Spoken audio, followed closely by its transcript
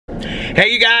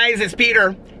Hey you guys, it's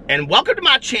Peter, and welcome to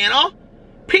my channel,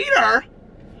 Peter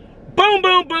Boom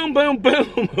Boom Boom Boom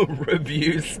Boom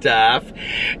review stuff.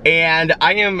 And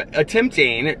I am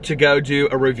attempting to go do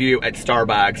a review at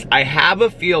Starbucks. I have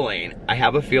a feeling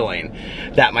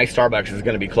that my Starbucks is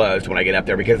gonna be closed when I get up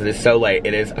there because it is so late.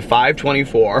 It is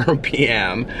 5:24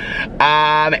 p.m.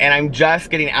 And I'm just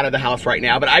getting out of the house right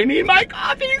now, but I need my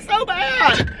coffee so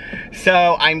bad.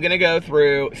 So I'm gonna go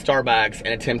through Starbucks and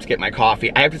attempt to get my coffee.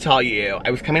 I have to tell you,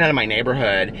 I was coming out of my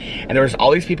neighborhood and there was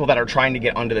all these people that are trying to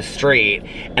get onto the street,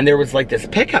 and there was like this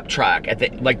pickup truck at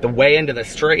the way into the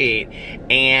street,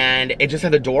 and it just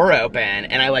had the door open,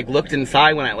 and I like looked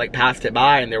inside when I like passed it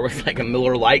by, and there was like a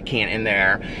Miller Lite can in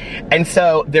there. And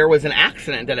so there was an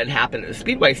accident that had happened at the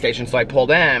Speedway station, so I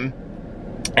pulled in.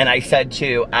 And I said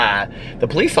to the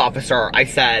police officer, I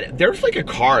said, there's like a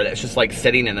car that's just like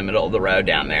sitting in the middle of the road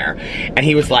down there. And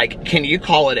he was like, can you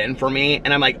call it in for me?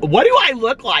 And I'm like, what do I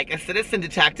look like? A citizen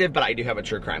detective? But I do have a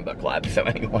true crime book club. So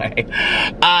anyway,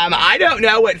 I don't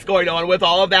know what's going on with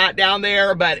all of that down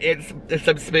there, but it's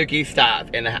some spooky stuff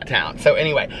in the town. So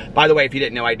anyway, by the way, if you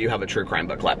didn't know, I do have a true crime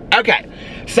book club. Okay,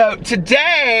 so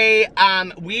today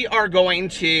we are going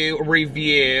to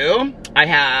review, I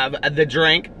have the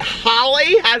drink.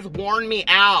 Holly has worn me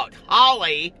out.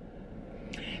 Holly.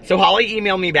 So Holly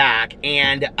emailed me back,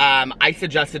 and I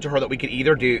suggested to her that we could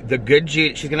either do the Good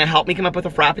Judy. She's gonna help me come up with a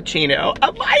Frappuccino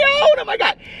of my own. Oh my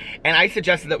God. And I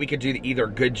suggested that we could do either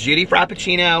Good Judy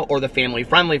Frappuccino or the Family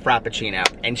Friendly Frappuccino.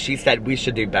 And she said we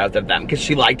should do both of them because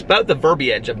she liked both the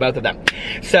verbiage of both of them.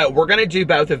 So we're gonna do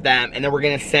both of them, and then we're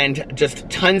gonna send just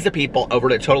tons of people over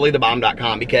to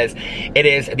totallythebomb.com because it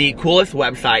is the coolest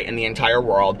website in the entire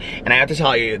world. And I have to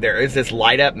tell you, there is this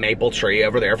light up maple tree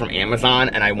over there from Amazon,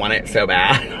 and I want it so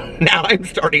bad. Now I'm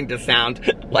starting to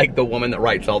sound like the woman that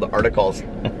writes all the articles.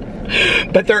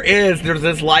 But there's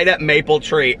this light up maple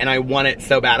tree, and I want it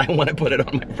so bad. I want to put it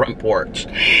on my front porch.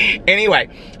 Anyway,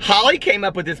 Holly came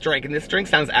up with this drink, and this drink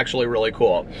sounds actually really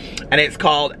cool. And it's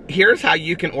called, here's how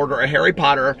you can order a Harry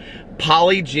Potter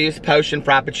Polyjuice Potion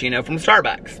Frappuccino from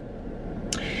Starbucks.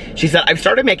 She said, I've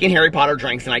started making Harry Potter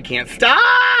drinks and I can't stop.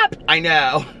 I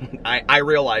know, I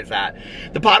realize that.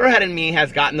 The Potterhead in me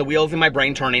has gotten the wheels in my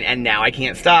brain turning, and now I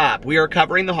can't stop. We are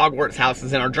covering the Hogwarts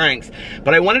houses in our drinks,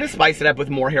 but I wanted to spice it up with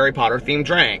more Harry Potter themed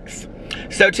drinks.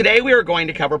 So today we are going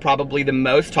to cover probably the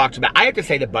most talked about. I have to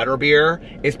say the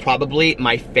butterbeer is probably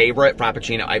my favorite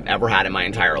Frappuccino I've ever had in my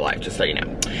entire life, just so you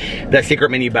know. The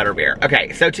Secret Menu Butterbeer.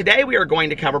 Okay, so today we are going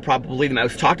to cover probably the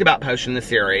most talked about potion in the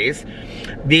series,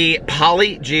 the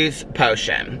Polyjuice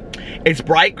Potion. It's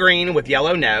bright green with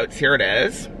yellow notes. Here it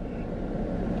is.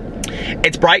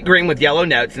 It's bright green with yellow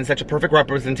notes and such a perfect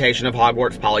representation of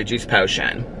Hogwarts Polyjuice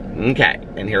Potion. Okay,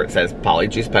 and here it says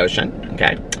Polyjuice Potion.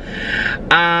 Okay.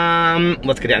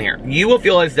 Let's get down here. You will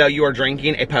feel as though you are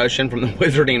drinking a potion from the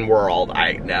wizarding world.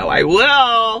 I know I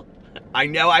will. I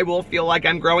know I will feel like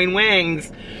I'm growing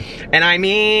wings. And I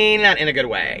mean that in a good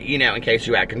way, you know, in case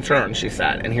you had concerns, she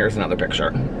said. And here's another picture.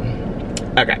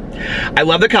 Okay. I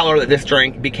love the color that this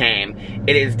drink became.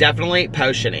 It is definitely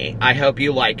potion-y. I hope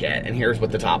you like it. And here's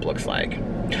what the top looks like.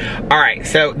 All right,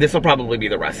 so this will probably be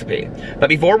the recipe. But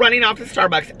before running off to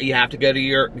Starbucks, you have to go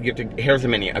to here's the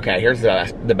menu. Okay, here's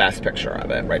the best picture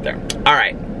of it right there. All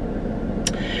right.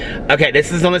 Okay,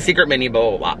 this is on the secret menu,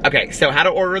 blah, blah, blah. Okay, so how to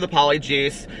order the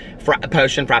Polyjuice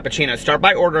Potion Frappuccino. Start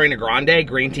by ordering a grande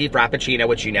green tea Frappuccino,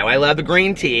 which you know I love the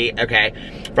green tea, okay?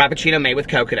 Frappuccino made with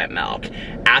coconut milk.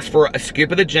 Ask for a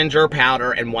scoop of the ginger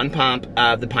powder and 1 pump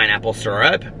of the pineapple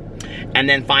syrup. And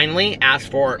then finally, ask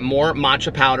for more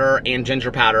matcha powder and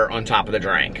ginger powder on top of the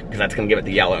drink, because that's going to give it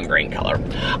the yellow and green color.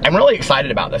 I'm really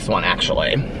excited about this one,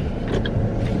 actually.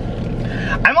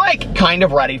 I'm like kind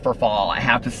of ready for fall, I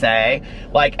have to say.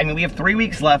 Like, I mean, we have 3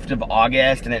 weeks left of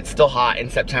August and it's still hot in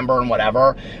September and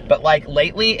whatever. But like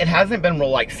lately, it hasn't been real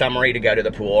like summery to go to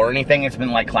the pool or anything. It's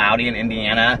been like cloudy in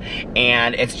Indiana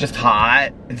and it's just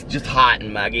hot. It's just hot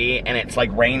and muggy, and it's like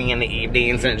raining in the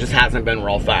evenings, and it just hasn't been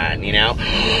real fun, you know?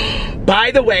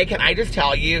 By the way, can I just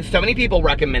tell you, so many people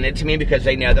recommend it to me because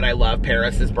they know that I love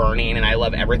Paris is Burning and I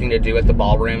love everything to do with the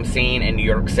ballroom scene in New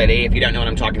York City. If you don't know what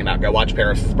I'm talking about, go watch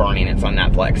Paris is Burning. It's on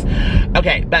Netflix.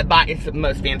 Okay, but it's the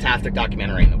most fantastic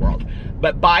documentary in the world.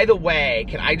 But by the way,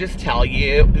 can I just tell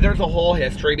you, there's a whole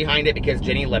history behind it because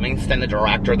Jenny Livingston, the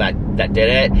director that did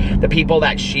it, the people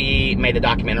that she made the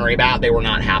documentary about, they were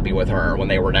not happy with her when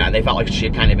they were done. They felt like she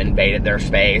had kind of invaded their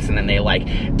space, and then they like,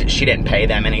 she didn't pay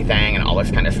them anything and all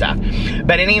this kind of stuff.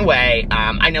 But anyway,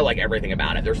 I know like everything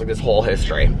about it. There's like this whole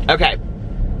history. Okay,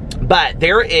 but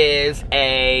there is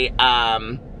a,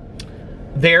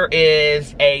 There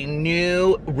is a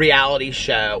new reality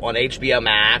show on HBO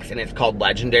Max, and it's called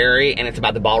Legendary, and it's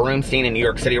about the ballroom scene in New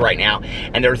York City right now.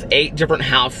 And there's 8 different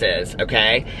houses,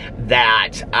 okay,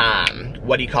 that,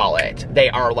 what do you call it? They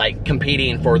are like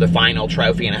competing for the final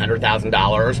trophy and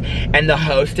 $100,000. And the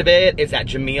host of it is that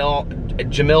Jamil,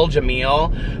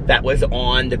 that was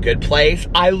on The Good Place.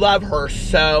 I love her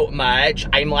so much.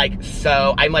 I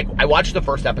watched the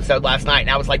first episode last night, and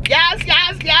I was like, yes,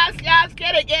 yes, yes, yes,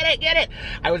 get it, get it, get it.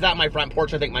 I was out on my front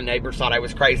porch. I think my neighbors thought I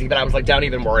was crazy, but I was like, don't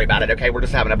even worry about it, okay? We're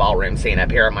just having a ballroom scene up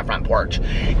here on my front porch.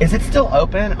 Is it still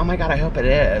open? Oh my God, I hope it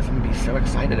is. I'm gonna be so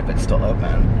excited if it's still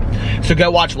open. So go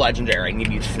watch Legendary, and you'd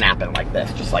be snapping like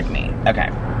this, just like me. Okay.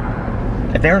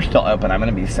 If they're still open, I'm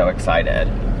gonna be so excited.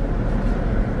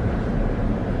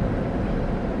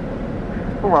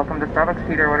 Welcome to Starbucks,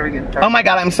 Peter. What are we getting started? Oh my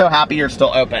God, I'm so happy you're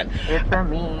still open. It's a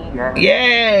me, yeah.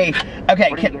 Yay! Okay, what are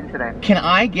you getting today? Can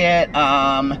I get,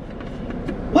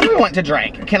 what do we want to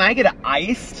drink? Can I get an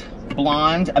iced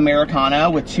blonde Americano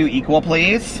with 2 equal,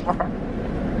 please? Okay.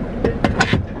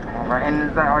 Alright, and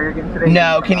is that all you're getting today?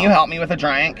 No, can you help me with a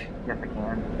drink? Yes, I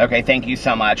can. Okay, thank you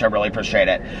so much. I really appreciate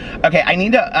it. Okay, I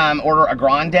need to order a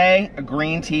grande, a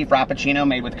green tea frappuccino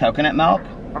made with coconut milk.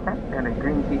 Okay, and a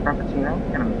green tea frappuccino,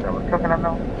 and I'm still with coconut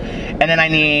milk. And then I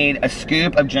need a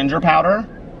scoop of ginger powder.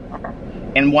 Okay.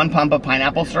 And 1 pump of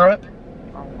pineapple syrup.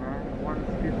 Alright, 1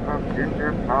 scoop of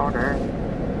ginger powder.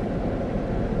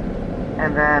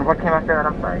 And then what came after that,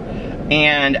 I'm sorry?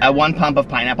 And 1 pump of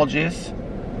pineapple juice.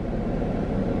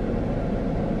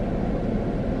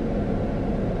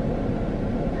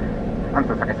 I'm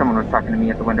so sorry, someone was talking to me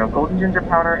at the window. Golden ginger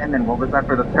powder, and then what was that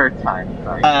for the 3rd time?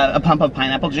 Sorry. A pump of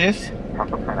pineapple juice.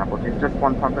 Pump of pineapple juice, just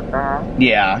 1 pump of that?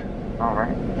 Yeah.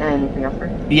 Alright, and anything else for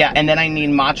you? Yeah, and then I need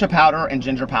matcha powder and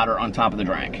ginger powder on top of the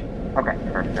drink. Okay,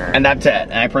 perfect. And that's it,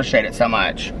 and I appreciate it so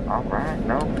much. Alright,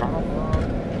 no problem.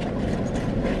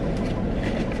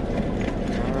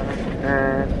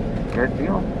 Good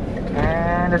deal.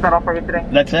 And is that all for you today?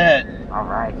 That's it.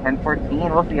 Alright,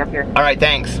 10:14. We'll see you up here. All right,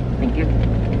 thanks. Thank you.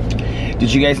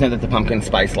 Did you guys know that the pumpkin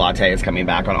spice latte is coming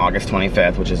back on August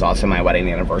 25th, which is also my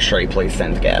wedding anniversary? Please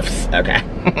send gifts. Okay.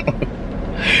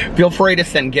 Feel free to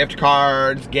send gift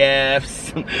cards,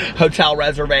 gifts, hotel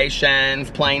reservations,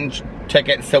 plane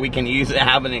tickets so we can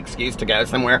have an excuse to go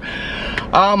somewhere.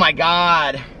 Oh my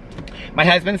God. My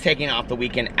husband's taking off the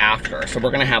weekend after, so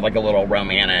we're gonna have like a little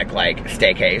romantic like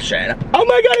staycation. Oh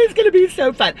my God, it's gonna be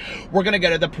so fun. We're gonna go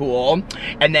to the pool,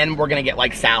 and then we're gonna get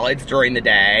like salads during the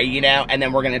day, you know, and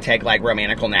then we're gonna take like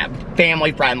romantical nap,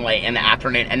 family friendly in the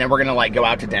afternoon, and then we're gonna like go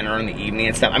out to dinner in the evening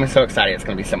and stuff. I'm so excited, it's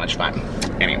gonna be so much fun.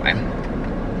 Anyway,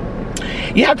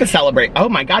 you have to celebrate. Oh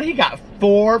my God, he got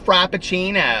 4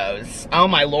 Frappuccinos. Oh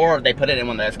my Lord, they put it in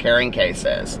one of those carrying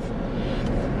cases.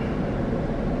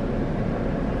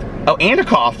 Oh, and a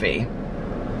coffee.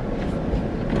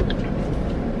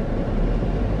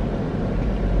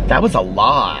 That was a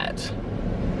lot.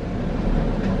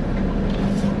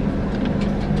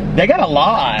 They got a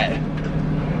lot.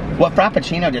 What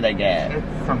Frappuccino did they get?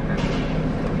 It's something.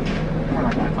 We're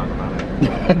not going to talk about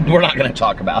it. We're not going to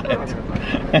talk about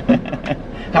it.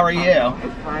 How are you?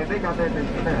 It's fine. They got their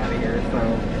dinner out of here,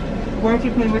 so... Why aren't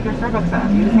you paying with your Starbucks app?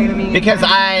 You just pay to me. Because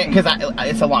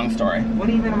it's a long story. What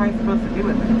even am I supposed to do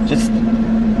with this? Just...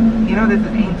 You know this is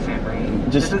ancient,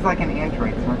 right? Just... This is like an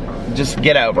Android smartphone. Just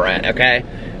get over it, okay?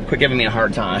 Quit giving me a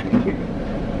hard time.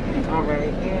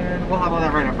 Alright, and we'll have all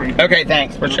that right up for you. Okay,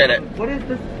 thanks. Appreciate it. What is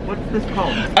this? What's this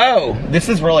called? Oh, this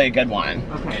is really a good one.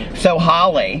 Okay. So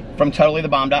Holly from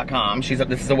TotallyTheBomb.com, this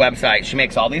is a website. She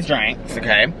makes all these drinks,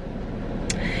 okay?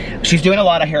 She's doing a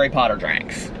lot of Harry Potter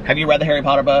drinks. Have you read the Harry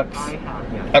Potter books? I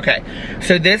have, yes. Okay,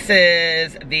 so this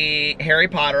is the Harry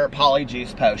Potter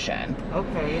Polyjuice potion.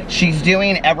 Okay. She's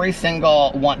doing every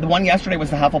single one. The one yesterday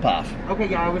was the Hufflepuff. Okay,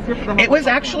 yeah, I was here for the Hufflepuff. It was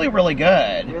actually really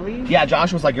good. Really? Yeah,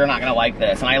 Josh was like, you're not gonna like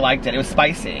this, and I liked it. It was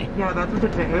spicy. Yeah, that's what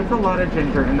there's a lot of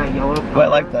ginger in that yellow color. But I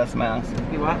like this mask.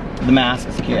 You what? The mask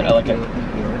is cute. I like it.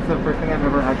 Thank you. It's the first thing I've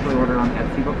ever actually ordered on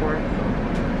Etsy before. So.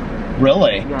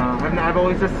 Really? Yeah, I've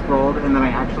always just scrolled, and then I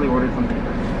actually ordered something.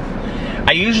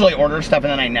 I usually order stuff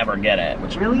and then I never get it,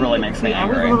 which really makes me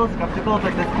angry. I was a little skeptical,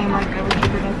 but this came like it was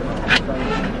super nice.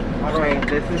 So, alright,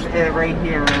 this is it right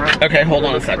here. Okay, hold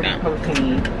on a second.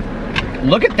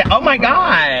 Look at that. Oh my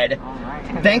God.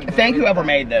 Alright. Thank whoever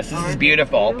made this. This is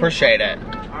beautiful. Appreciate it.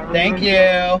 Thank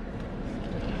you.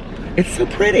 It's so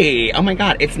pretty. Oh my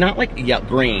God. It's not like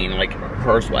green like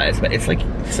hers was, but it's like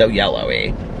so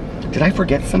yellowy. Did I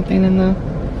forget something in the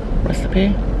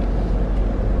recipe?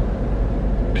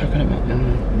 Coconut milk?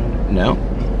 No.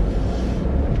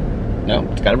 No,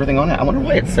 it's got everything on it. I wonder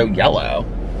why it's so yellow.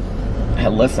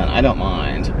 Listen, I don't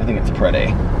mind. I think it's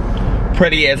pretty.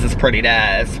 Pretty as pretty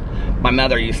does. My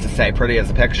mother used to say pretty as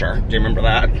a picture. Do you remember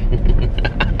that?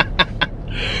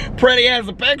 Pretty as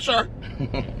a picture.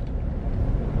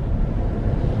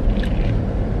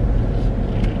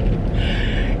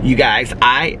 You guys,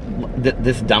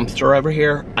 this dumpster over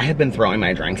here, I had been throwing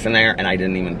my drinks in there and I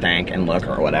didn't even think and look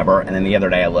or whatever. And then the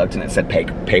other day I looked and it said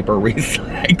paper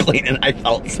recycling and I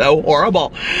felt so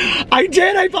horrible. I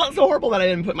felt so horrible that I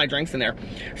didn't put my drinks in there.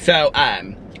 So,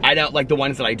 I don't like the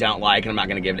ones that I don't like and I'm not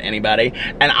gonna give to anybody.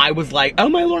 And I was like, oh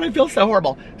my Lord, I feel so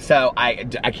horrible. So I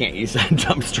can't use that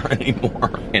dumpster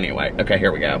anymore. Anyway, okay,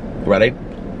 here we go. Ready?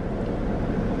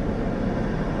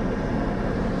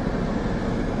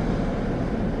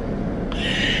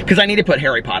 Because I need to put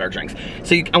Harry Potter drinks.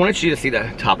 So I wanted you to see the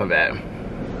top of it.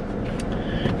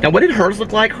 Now, what did hers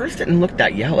look like? Hers didn't look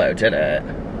that yellow, did it?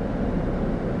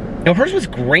 No, hers was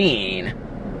green.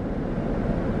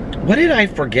 What did I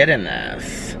forget in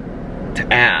this to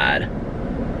add?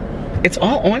 It's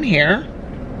all on here.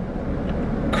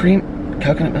 Cream,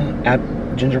 coconut milk, add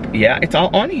ginger. Yeah, it's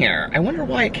all on here. I wonder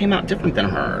why it came out different than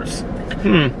hers.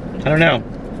 I don't know.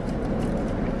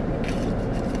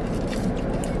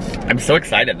 I'm so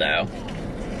excited though.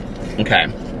 Okay.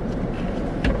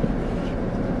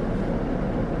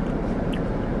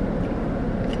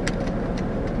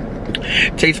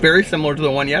 Tastes very similar to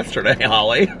the one yesterday,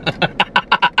 Holly.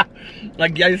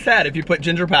 Like I said, if you put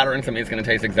ginger powder in something, it's gonna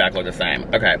taste exactly the same.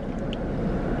 Okay.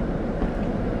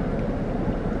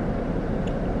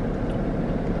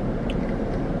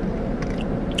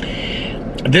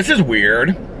 This is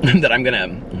weird that I'm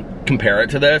gonna compare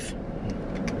it to this.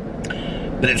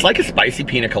 But it's like a spicy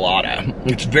pina colada.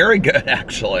 It's very good,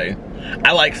 actually.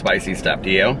 I like spicy stuff, do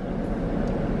you?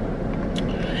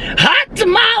 Hot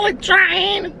tamale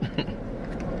train!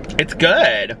 It's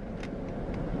good.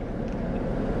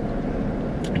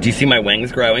 Do you see my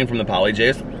wings growing from the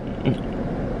Polyjuice?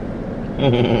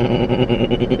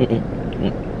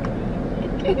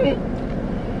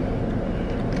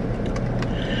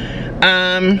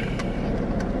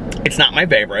 It's not my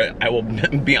favorite, I will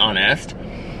be honest.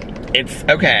 It's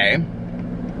okay.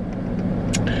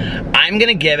 I'm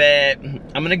gonna give it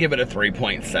a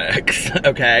 3.6,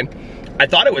 okay? I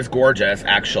thought it was gorgeous,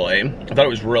 actually. I thought it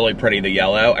was really pretty, the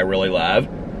yellow, I really love.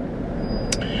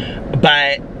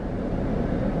 But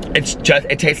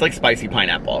it tastes like spicy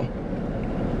pineapple.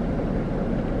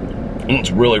 And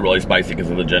it's really, really spicy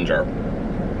because of the ginger.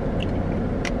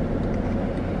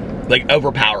 Like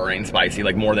overpowering spicy,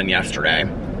 like more than yesterday.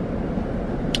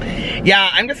 Yeah,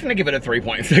 I'm just gonna give it a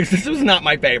 3.6. This was not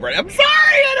my favorite. I'm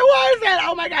sorry, it wasn't.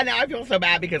 Oh my God, now I feel so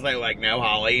bad because I like know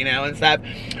Holly, you know, and stuff.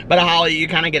 But Holly, you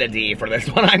kind of get a D for this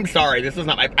one. I'm sorry, this was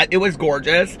not it was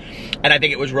gorgeous. And I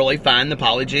think it was really fun, the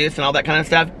Polyjuice and all that kind of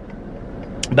stuff.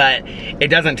 But it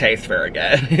doesn't taste very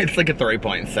good. It's like a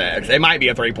 3.6. It might be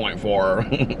a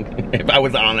 3.4. If I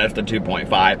was honest, a 2.5.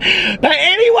 But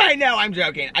anyway, no, I'm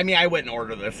joking. I mean, I wouldn't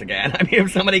order this again. I mean,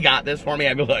 if somebody got this for me,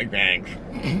 I'd be like, thanks.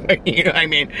 You know what I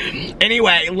mean?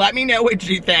 Anyway, let me know what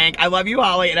you think. I love you,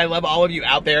 Holly, and I love all of you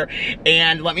out there.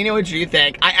 And let me know what you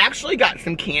think. I actually got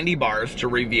some candy bars to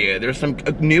review. There's some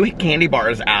new candy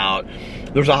bars out.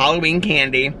 There's a Halloween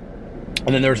candy.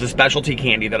 And then there's a specialty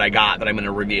candy that I got that I'm going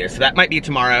to review. So that might be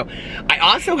tomorrow. I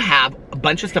also have a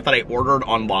bunch of stuff that I ordered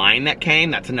online that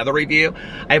came. That's another review.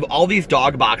 I have all these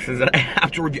dog boxes that I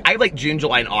have to review. I have like June,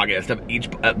 July, and August of each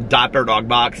Dapper dog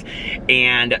box.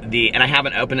 And I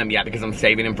haven't opened them yet because I'm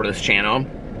saving them for this channel.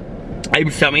 I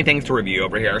have so many things to review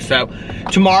over here. So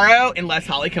tomorrow, unless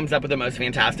Holly comes up with the most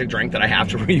fantastic drink that I have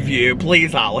to review,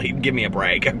 please, Holly, give me a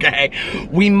break, okay?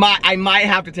 I might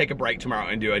have to take a break tomorrow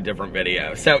and do a different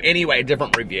video. So anyway, a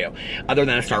different review other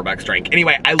than a Starbucks drink.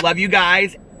 Anyway, I love you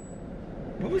guys.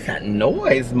 What was that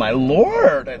noise? My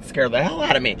Lord, that scared the hell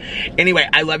out of me. Anyway,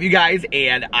 I love you guys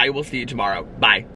and I will see you tomorrow. Bye.